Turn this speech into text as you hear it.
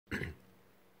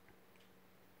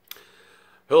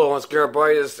Hello, once again,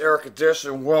 everybody. This is Eric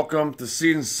Edition, and welcome to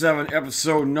Season 7,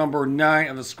 Episode number 9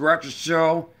 of the Scratcher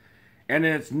Show. And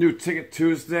then it's New Ticket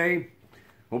Tuesday.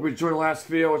 Hope you enjoyed the last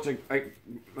video, which I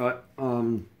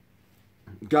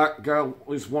got at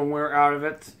least one winner out of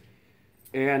it.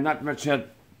 And not to mention, had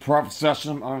profit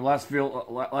session on the last video,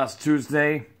 last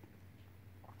Tuesday.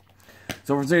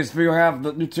 So for today's video, I have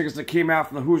the new tickets that came out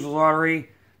from the Hoosier lottery.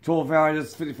 Total value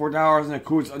is $54, and it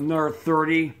includes another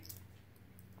 $30.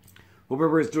 Hope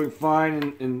everybody's doing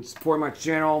fine and supporting my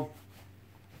channel.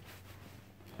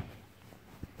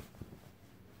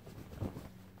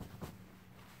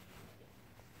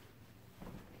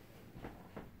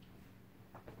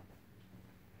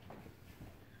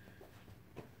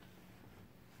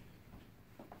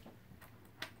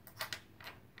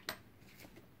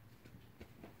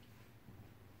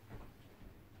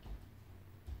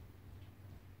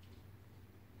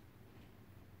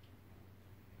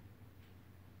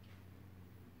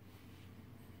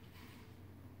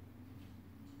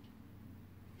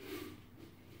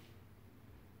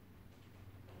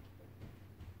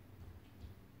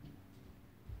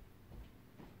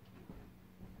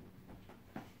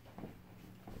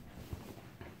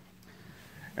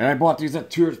 And I bought these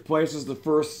at two places. The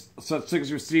first set of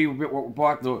tickets you see were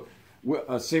bought at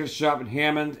the Safest Shop in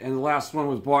Hammond, and the last one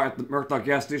was bought at the Mercantile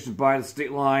gas station by the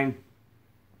state line.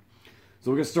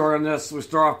 So we'll get started on this. We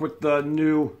start off with the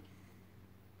new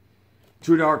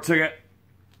 $2 ticket.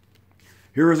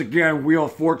 Here is again Wheel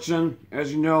of Fortune.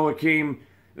 As you know,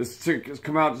 this ticket has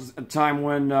come out at a time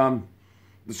when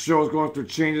the show is going through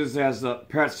changes as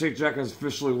Pat Sajak has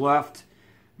officially left.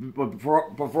 But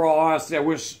for all honesty, I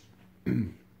wish.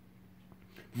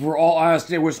 For all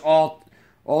honesty, I wish all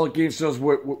the game shows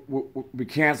would be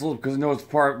canceled because I know it's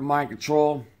part of mind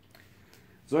control.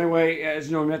 So anyway, as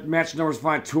you know, match numbers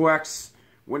find 2x,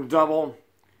 win double.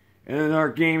 And in our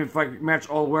game, if I match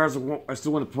all the winners, I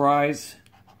still win the prize.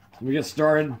 Let me get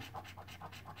started.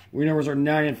 Win numbers are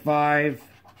 9 and 5.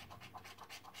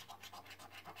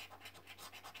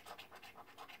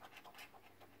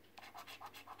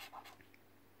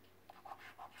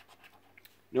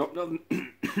 Nope, nothing.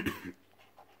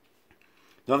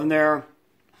 Nothing there.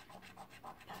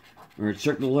 We're going to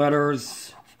check the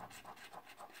letters.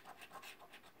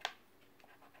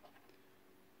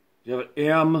 You have an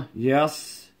M,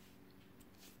 yes.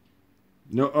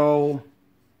 No O.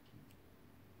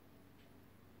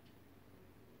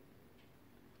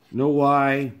 No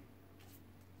Y.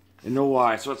 And no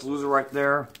Y. So that's a loser right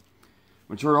there. I'm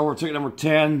going to turn over ticket number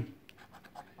 10.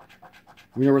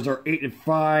 The numbers are 8 and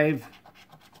 5.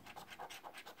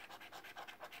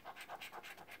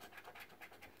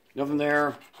 Nothing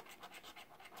there.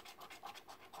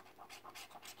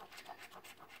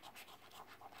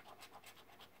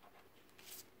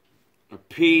 A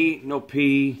P, no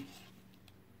P.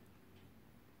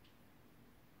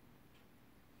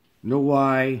 No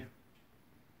Y.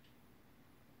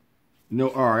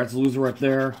 No R. That's a loser right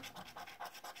there.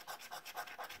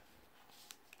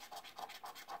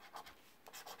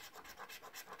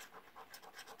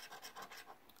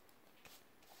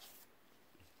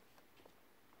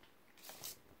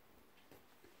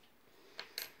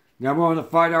 Now we're on the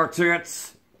 $5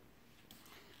 tickets.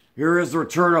 Here is the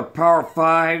return of Power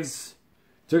 5s.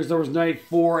 Tickets numbers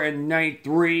 94 and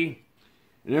 93.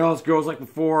 And it else goes like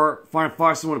before. Find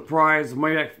 5 someone a prize.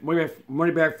 Money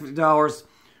back $50.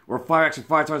 Or 5 extra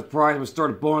 5 times the prize. We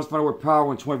start a bonus. Find a word power,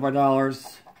 win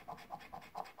 $25.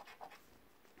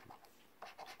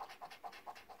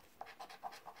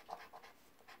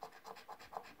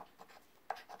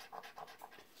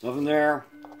 Nothing there.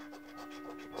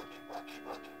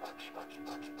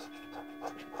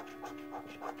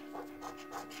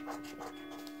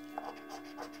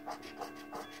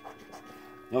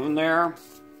 Nothing there.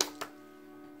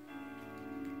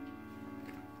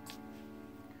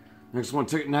 Next one,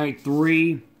 ticket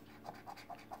 93.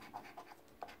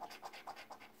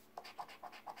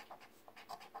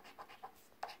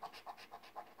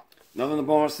 Nothing in the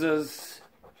bonuses.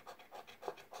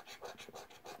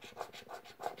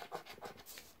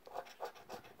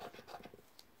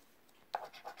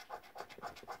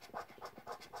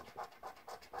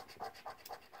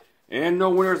 And no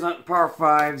winners on Power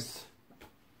 5s.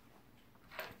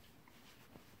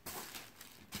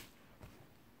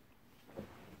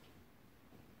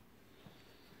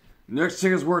 Next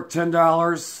ticket is worth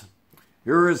 $10.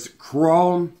 Here is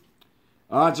Chrome.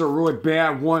 Odds are really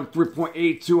bad. Won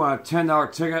 3.82 on a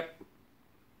 $10 ticket.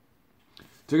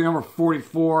 Ticket number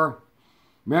 44.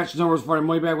 Match numbers, find a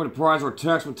money back, win a prize, or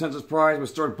text with 10 cents prize. We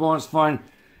start a bonus, find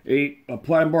a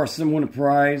platinum bar sim, win a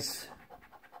prize.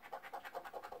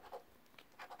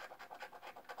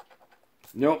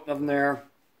 Nope, nothing there.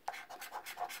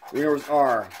 Winners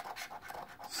are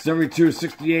 72,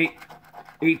 68,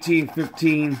 18,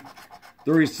 15,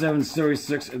 37,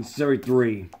 76, and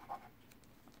 73.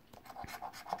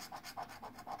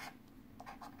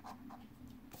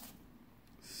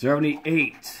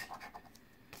 78,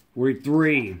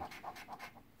 43,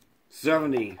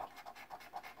 70,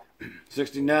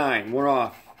 69, one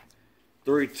off,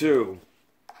 32,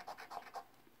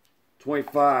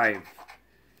 25,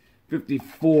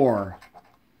 54,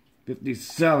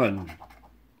 57,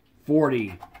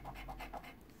 40,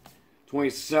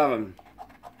 27,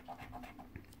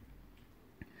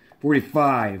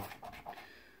 45,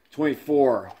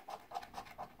 24,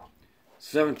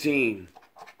 17,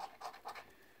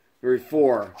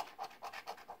 34,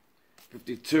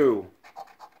 52,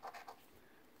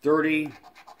 30,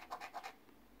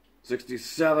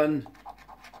 67,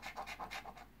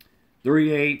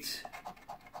 38,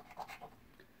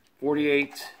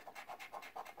 48,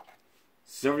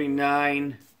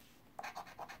 79,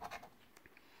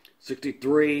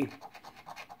 63,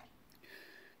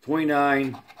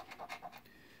 29,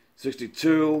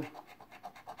 62,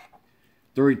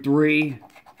 33,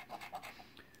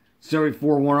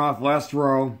 74, one off, last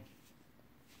row,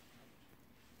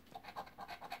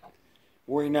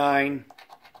 49,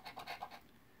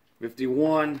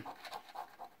 51,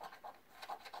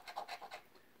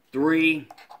 3,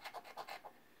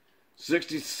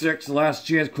 66, last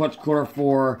chance, clutch quarter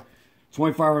for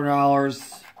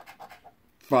 $2,500,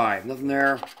 5, nothing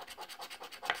there.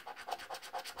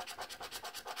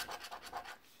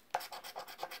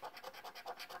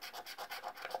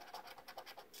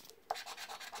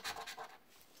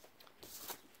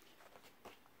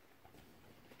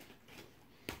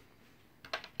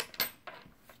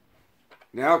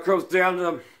 Now it comes down to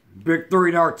the big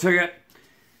 $30 ticket.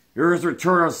 Here's a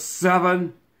return of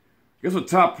 7. Guess what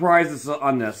top prize is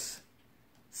on this?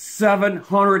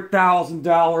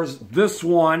 $700,000. This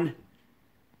one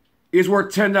is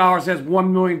worth $10. Has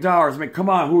 $1 million. I mean, come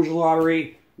on, Hoosier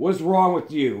Lottery. What's wrong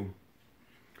with you?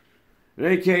 In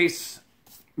any case,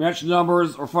 match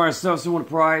numbers or find a 77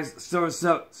 prize,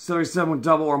 77 with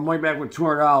double, or money back with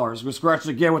 $200. We'll scratch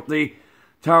it again with the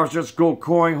Towers Just Gold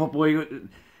coin. Hopefully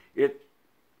it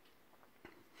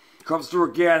comes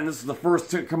through again. This is the first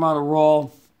ticket to come out of the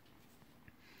roll.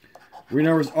 Three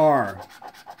numbers are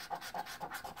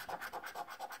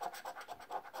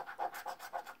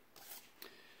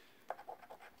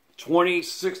 20,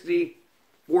 60,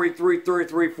 43,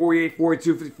 33, 48,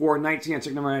 42, 54, 19.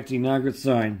 Ticket number 19. Not a good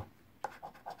sign.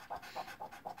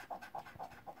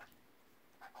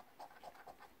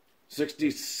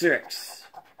 66,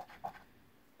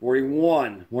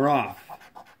 41, one off,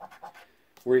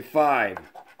 45,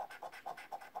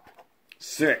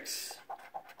 6,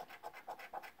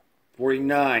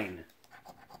 49,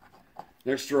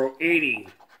 next row 80,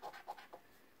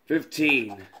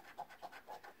 15,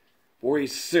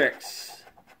 46,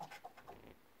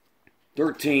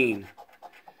 13,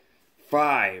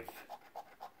 5,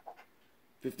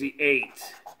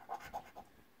 58,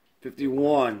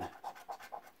 51,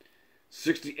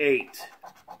 68,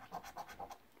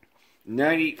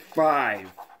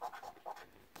 95,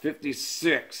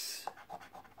 56,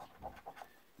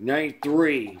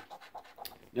 93,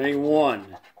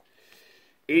 91,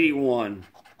 81,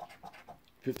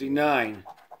 59,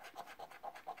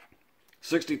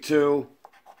 62,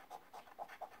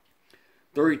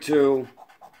 32,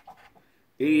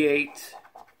 88,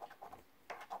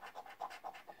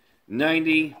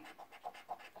 90,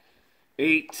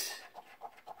 8,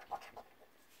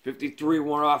 53,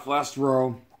 one off, last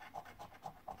row,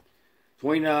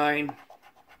 29,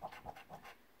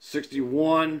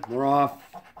 61, one off,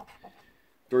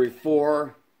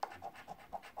 34,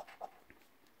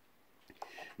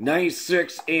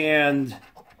 96, and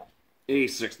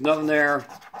 86. Nothing there.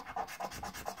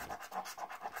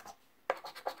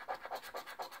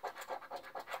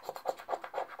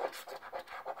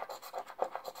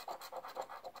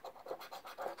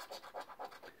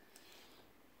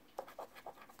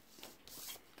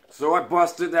 So I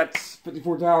busted. That's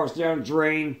 $54 down the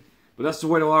drain. But that's the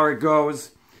way the lottery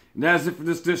goes. And that is it for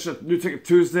this edition of New Ticket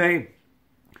Tuesday.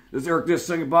 This is Eric Dish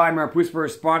saying goodbye. Remember, please play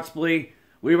responsibly.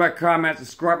 Leave a comment,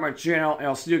 subscribe to my channel, and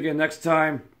I'll see you again next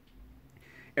time.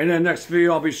 And in the next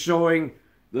video, I'll be showing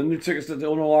the new tickets that the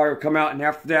Illinois Lottery will come out. And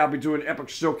after that, I'll be doing an epic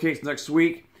showcase next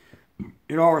week.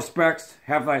 In all respects,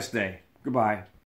 have a nice day. Goodbye.